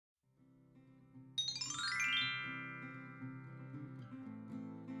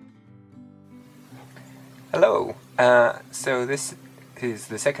Hello! So this is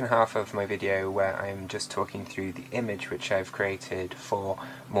the second half of my video where I'm just talking through the image which I've created for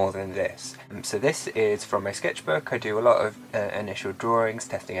More Than This. So this is from my sketchbook. I do a lot of initial drawings,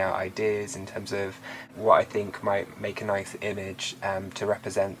 testing out ideas in terms of what I think might make a nice image to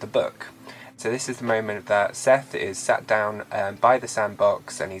represent the book. So this is the moment that Seth is sat down by the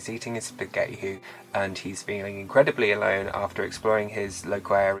sandbox and he's eating his spaghetti and he's feeling incredibly alone after exploring his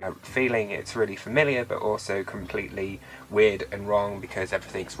local area, feeling it's really familiar but also completely weird and wrong because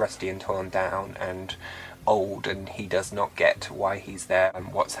everything's rusty and torn down and old and he does not get why he's there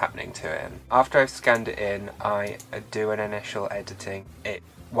and what's happening to him. After I've scanned it in, I do an initial editing. It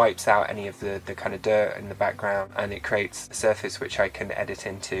wipes out any of the kind of dirt in the background and it creates a surface which I can edit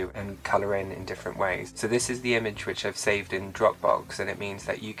into and colour in different ways. So this is the image which I've saved in Dropbox, and it means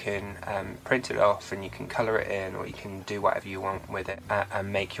that you can print it off and you can colour it in, or you can do whatever you want with it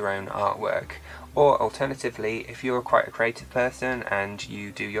and make your own artwork. Or alternatively, if you're quite a creative person and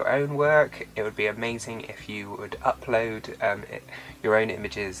you do your own work, it would be amazing if you would upload your own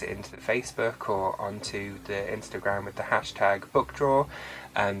images into Facebook or onto the Instagram with the hashtag Bookdraw.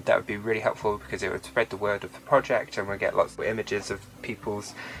 That would be really helpful because it would spread the word of the project and we'll get lots of images of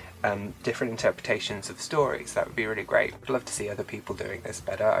people's different interpretations of stories. That would be really great. I'd love to see other people doing this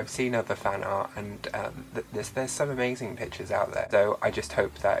better. I've seen other fan art and there's some amazing pictures out there. So I just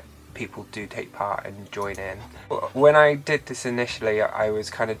hope that people do take part and join in. When I did this initially, I was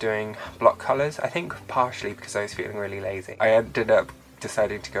kind of doing block colours, I think partially because I was feeling really lazy. I ended up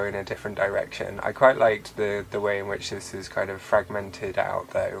deciding to go in a different direction. I quite liked the way in which this is kind of fragmented out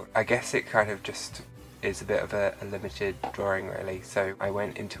though. I guess it kind of just is a bit of a limited drawing really, so I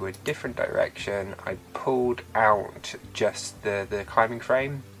went into a different direction. I pulled out just the climbing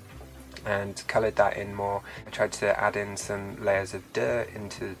frame and coloured that in more. I tried to add in some layers of dirt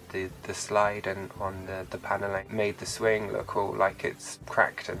into the slide and on the panelling. Made the swing look all like it's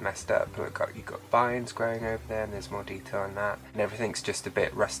cracked and messed up. Look, you've got vines growing over there and there's more detail in that. And everything's just a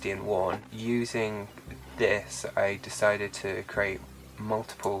bit rusty and worn. Using this, I decided to create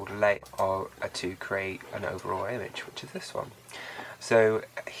multiple layers to create an overall image, which is this one. So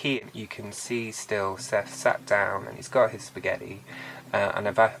here you can see still Seth sat down and he's got his spaghetti, and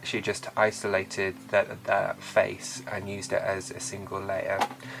I've actually just isolated that face and used it as a single layer.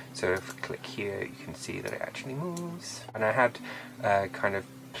 So if I click here you can see that it actually moves, and I had kind of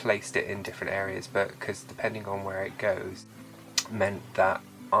placed it in different areas, but because depending on where it goes meant that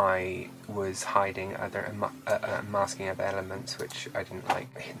I was hiding other masking other elements which I didn't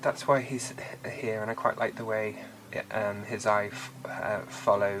like. That's why he's here, and I quite like the way his eye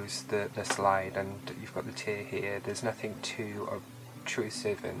follows the slide, and you've got the tear here. There's nothing too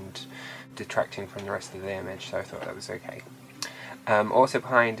obtrusive and detracting from the rest of the image, so I thought that was okay. Also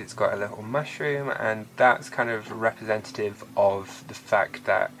behind it's got a little mushroom, and that's kind of representative of the fact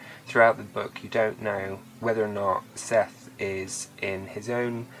that throughout the book you don't know whether or not Seth is in his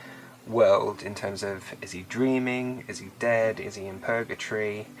own world in terms of, is he dreaming, is he dead, is he in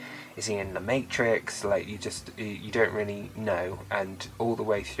purgatory, is he in the Matrix? Like you don't really know, and all the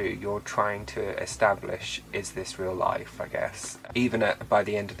way through you're trying to establish, is this real life, I guess. Even by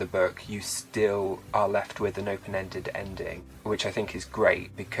the end of the book you still are left with an open-ended ending, which I think is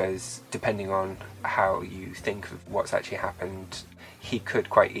great because depending on how you think of what's actually happened, he could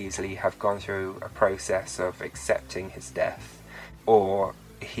quite easily have gone through a process of accepting his death, or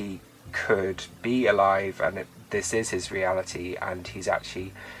he could be alive and this is his reality and he's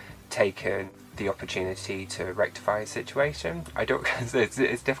actually taken the opportunity to rectify his situation.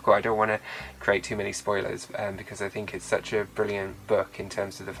 It's difficult. I don't want to create too many spoilers because I think it's such a brilliant book in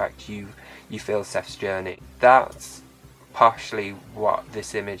terms of the fact you feel Seth's journey. That's partially what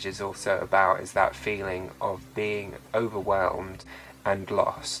this image is also about, is that feeling of being overwhelmed and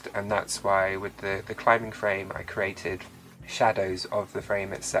lost, and that's why with the climbing frame I created shadows of the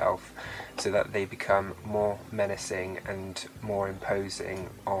frame itself so that they become more menacing and more imposing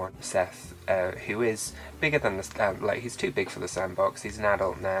on Seth, who is bigger than the like he's too big for the sandbox. He's an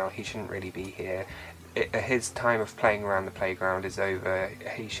adult now, he shouldn't really be here. His time of playing around the playground is over.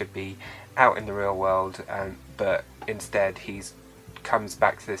 He should be out in the real world, but instead he's comes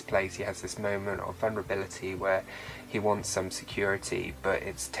back to this place. He has this moment of vulnerability where he wants some security but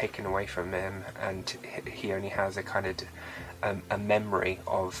it's taken away from him, and he only has a kind of a memory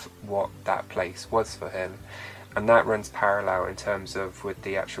of what that place was for him, and that runs parallel in terms of with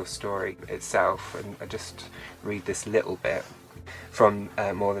the actual story itself. And I just read this little bit from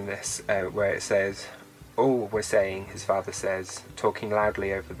More Than This where it says, "All we're saying," his father says, talking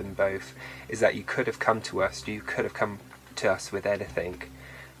loudly over them both, "is that you could have come to us, you could have come to us with anything."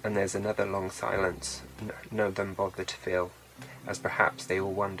 And there's another long silence, none of them bother to feel, as perhaps they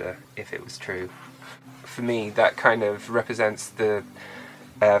all wonder if it was true. For me, that kind of represents the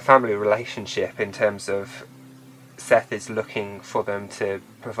family relationship, in terms of Seth is looking for them to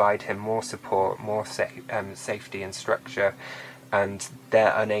provide him more support, more safety and structure, and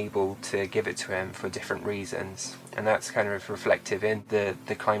they're unable to give it to him for different reasons. And that's kind of reflective in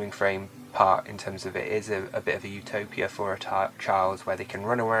the climbing frame part, in terms of it is a bit of a utopia for a child, where they can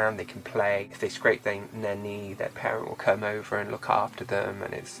run around, they can play. If they scrape their knee, their parent will come over and look after them,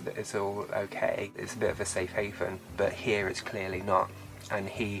 and it's all okay. It's a bit of a safe haven, but here it's clearly not, and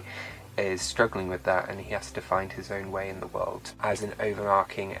he is struggling with that, and he has to find his own way in the world. As an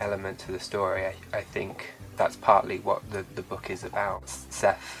overarching element to the story, I think that's partly what the book is about.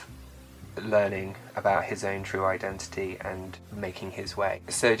 Seth learning about his own true identity and making his way.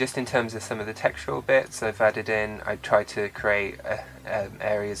 So just in terms of some of the textual bits I've added in, I tried to create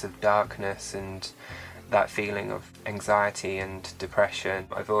areas of darkness and that feeling of anxiety and depression.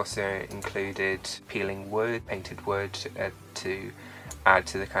 I've also included peeling wood, painted wood, to add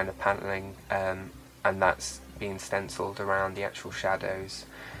to the kind of paneling, and that's been stenciled around the actual shadows.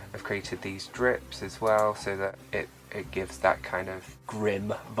 I've created these drips as well, so that it gives that kind of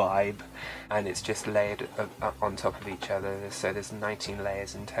grim vibe, and it's just layered on top of each other, so there's 19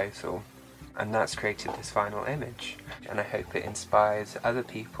 layers in total, and that's created this final image. And I hope it inspires other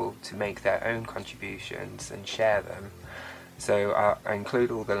people to make their own contributions and share them. So I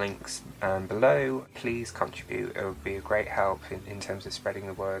include all the links below. Please contribute, it would be a great help in terms of spreading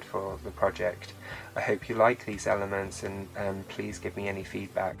the word for the project. I hope you like these elements, and please give me any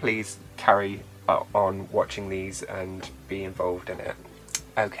feedback. Please carry on watching these and be involved in it.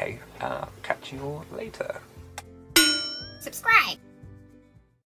 Okay, catch you all later. Subscribe!